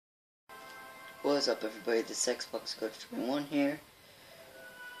What is up, everybody? This is Xbox Coach 21 here,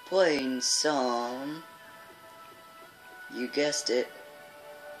 playing some, you guessed it,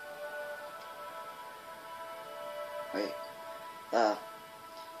 wait,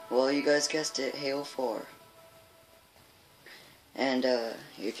 well, you guys guessed it, Halo 4, and,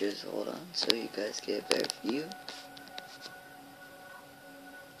 you just hold on so you guys get a better view,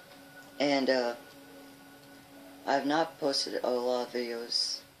 and, I've not posted a lot of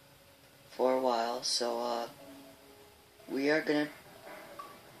videos for a while, so, we are gonna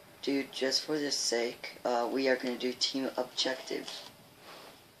do, just for this sake, we are gonna do team objective.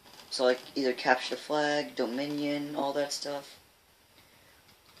 So, like, either capture the flag, Dominion, all that stuff.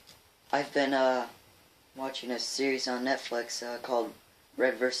 I've been, watching a series on Netflix, called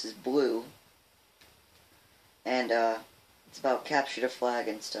Red vs. Blue. And, it's about capture the flag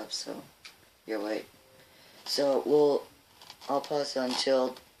and stuff, so, here, wait. So, I'll pause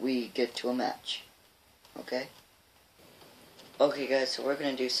until we get to a match. Okay? Okay, guys, so we're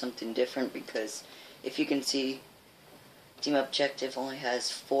gonna do something different because, if you can see, Team Objective only has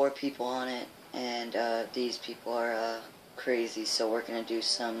 4 people on it, and, these people are, crazy, so we're gonna do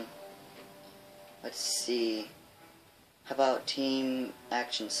some, let's see, how about Team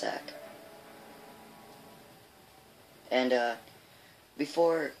Action Sack? And,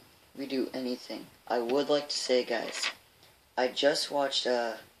 before we do anything, I would like to say, guys, I just watched,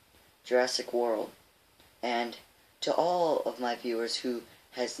 Jurassic World, and to all of my viewers who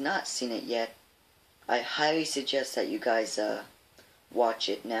has not seen it yet, I highly suggest that you guys, watch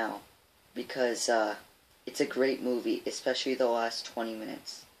it now, because, it's a great movie, especially the last 20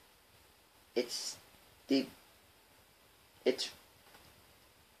 minutes. I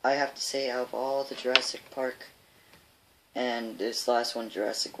have to say, out of all the Jurassic Park, and this last one,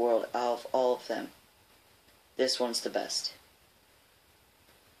 Jurassic World, out of all of them, this one's the best.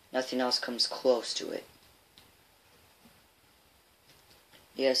 Nothing else comes close to it.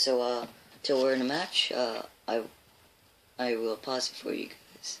 Yeah, so, till we're in a match, I will pause it for you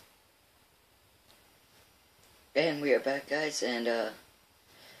guys. And we are back, guys, and,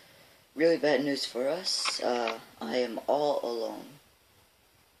 really bad news for us. I am all alone.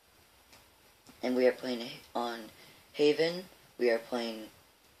 And we are playing on Haven. We are playing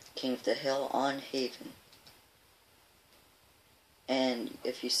King of the Hill on Haven. And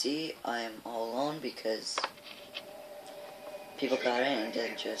if you see, I am all alone because people got in and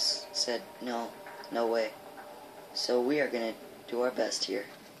then just said, no way. So we are going to do our best here.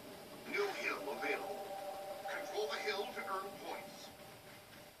 New hill available. Control the hill to earn points.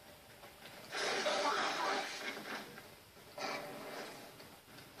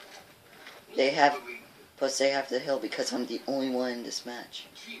 Plus they have the hill because I'm the only one in this match.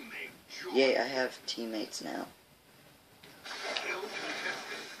 Yay, I have teammates now.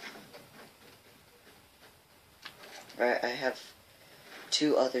 Alright, I have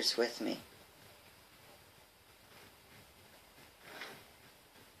 2 others with me.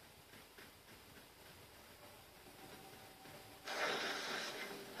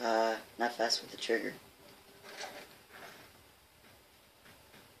 Not fast with the trigger.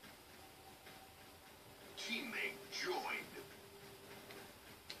 Teammate joined.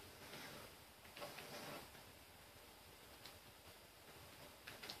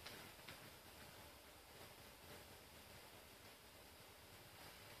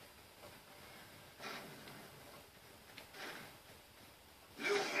 New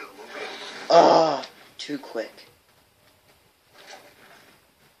hill available. Too quick.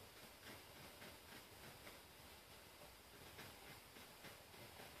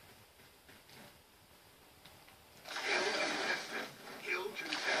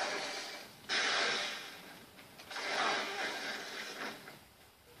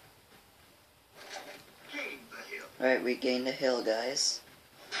 Alright, we gained the hill, guys.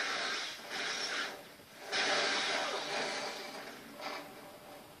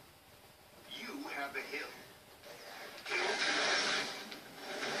 You have the hill.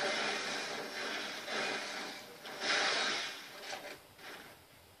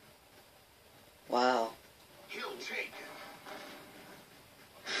 Wow. Hill taken.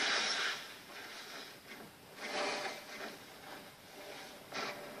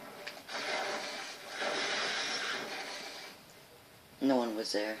 No one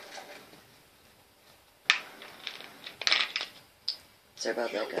was there. Sorry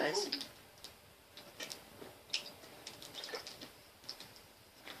about that, guys.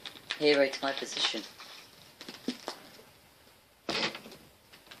 Hey, right to my position.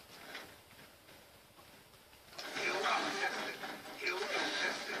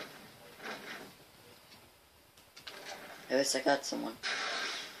 Yes, I got someone.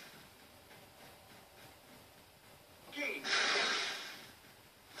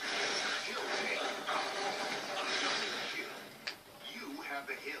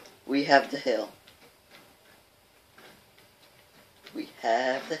 We have the hill. We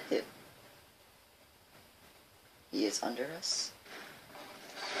have the hill. He is under us.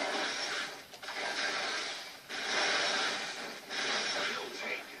 Hill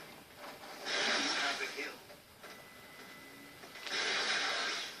taken. You have the hill.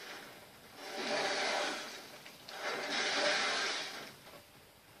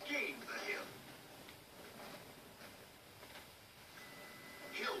 Gain the hill.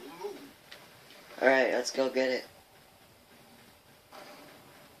 Hill move. Alright, let's go get it.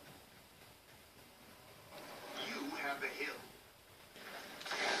 You have the hill.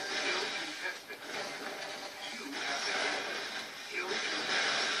 Hill contested. You have the hill. Hill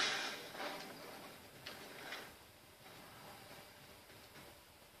contested.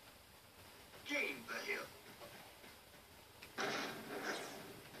 Gain the hill.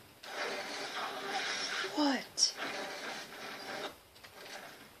 What?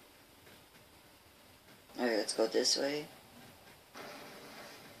 Alright, let's go this way.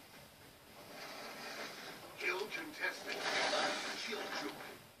 Hill contested. Kill joy.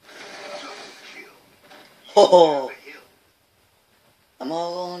 Double kill. Oh, The hill. I'm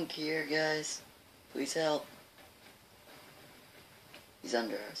all alone here, guys. Please help. He's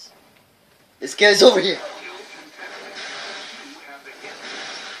under us. This guy's over here. Hill contested. You have the hill.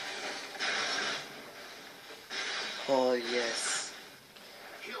 Oh, yes.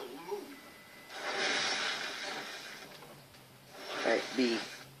 Hill move. Alright, B.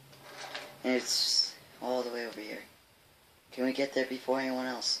 And it's all the way over here. Can we get there before anyone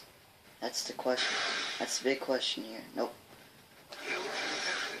else? That's the question. That's the big question here. Nope. Hill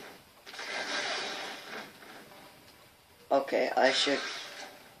contested. Okay,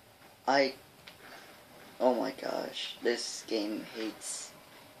 oh my gosh. This game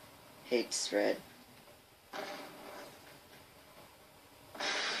hates red.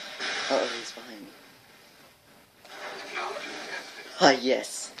 Uh-oh, he's behind me. Hill contested. Ah,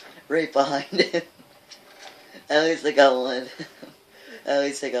 yes. Right behind him. At least I got one. At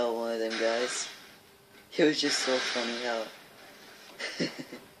least I got one of them guys. It was just so funny how...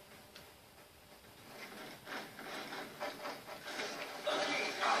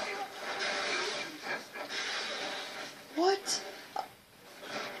 What?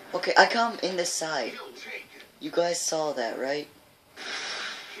 Okay, I come in the side. Hill taken. You guys saw that, right?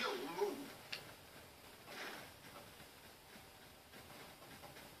 Hill move.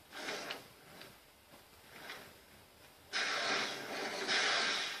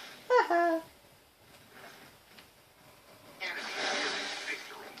 Haha. Enemy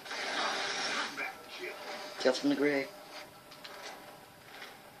victory. Combat kill. Kill from the grave.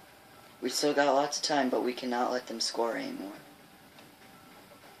 We still got lots of time, but we cannot let them score anymore.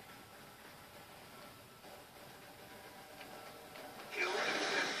 Hill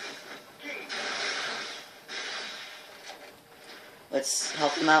contested. Gain. Let's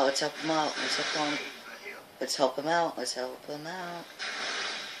help him out. Let's help him out. Let's help him. Gain the hill. Let's help him out. Let's help him out.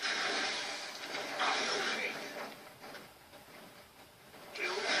 Hill taken.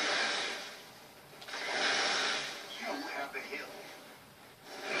 Hill contested. You have the hill.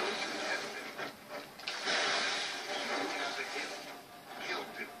 Hill contested. You have the hill. Hill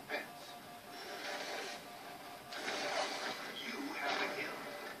defense. You have the hill.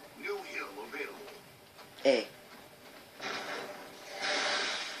 New hill available. A.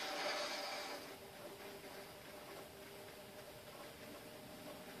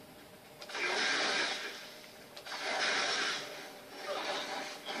 Hill contested.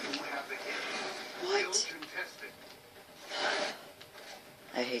 You have the hill. Hill What? contested.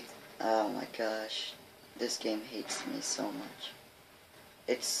 I hate. Oh my gosh. This game hates me so much.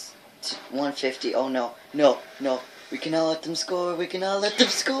 It's 150. Oh no. No. No. We cannot let them score. We cannot let them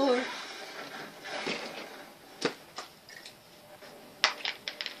score.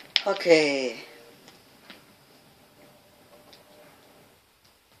 Okay.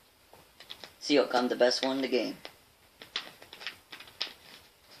 Seahawk, I'm the best one in the game.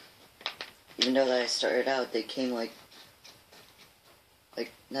 Even though that I started out, they came like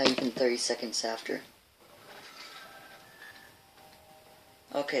not even 30 seconds after.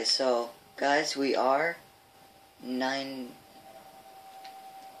 Okay, so guys, we are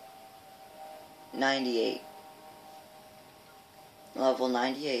 98. Level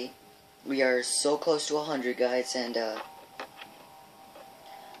 98. We are so close to 100, guys, and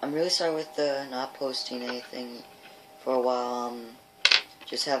I'm really sorry with not posting anything for a while.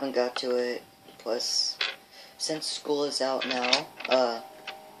 Just haven't got to it. Plus, since school is out now,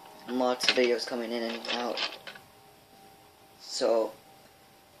 lots of videos coming in and out. So,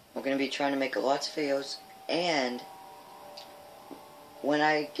 we're going to be trying to make lots of videos, and when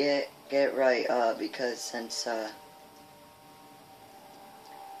I get it right, because since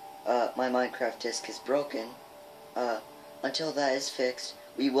my Minecraft disk is broken, until that is fixed,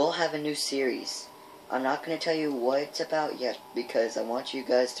 we will have a new series. I'm not going to tell you what it's about yet, because I want you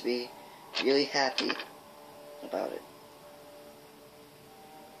guys to be really happy about it.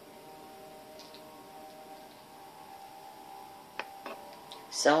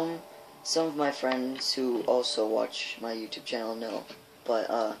 Some of my friends who also watch my YouTube channel know, but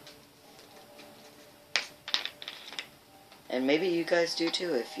and maybe you guys do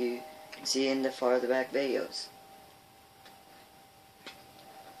too if you see in the farther back videos.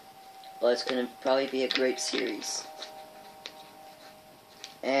 Well, it's gonna probably be a great series.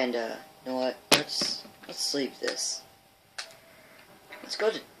 And you know what? Let's leave this. Let's go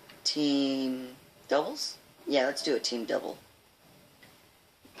to team doubles. Yeah, let's do a team double.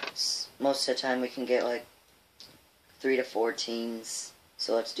 Most of the time we can get like 3 to 4 teams,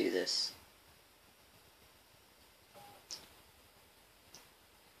 so let's do this.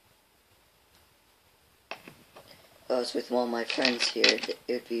 If I was with one of my friends here, it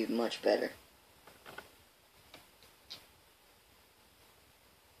would be much better.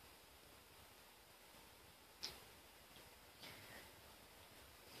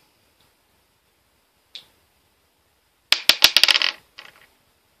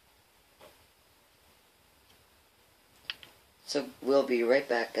 So we'll be right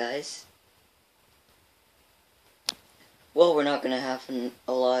back, guys. Well, we're not going to have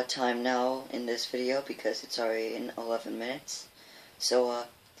a lot of time now in this video because it's already in 11 minutes. So,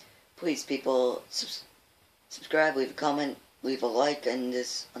 please, people, subscribe, leave a comment, leave a like on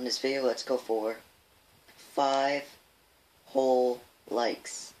this video. Let's go for 5 whole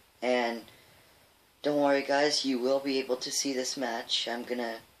likes. And don't worry, guys, you will be able to see this match. I'm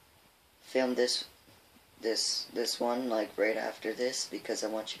gonna film this one like right after this because I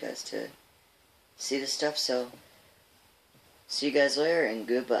want you guys to see the stuff. So see you guys later and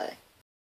goodbye.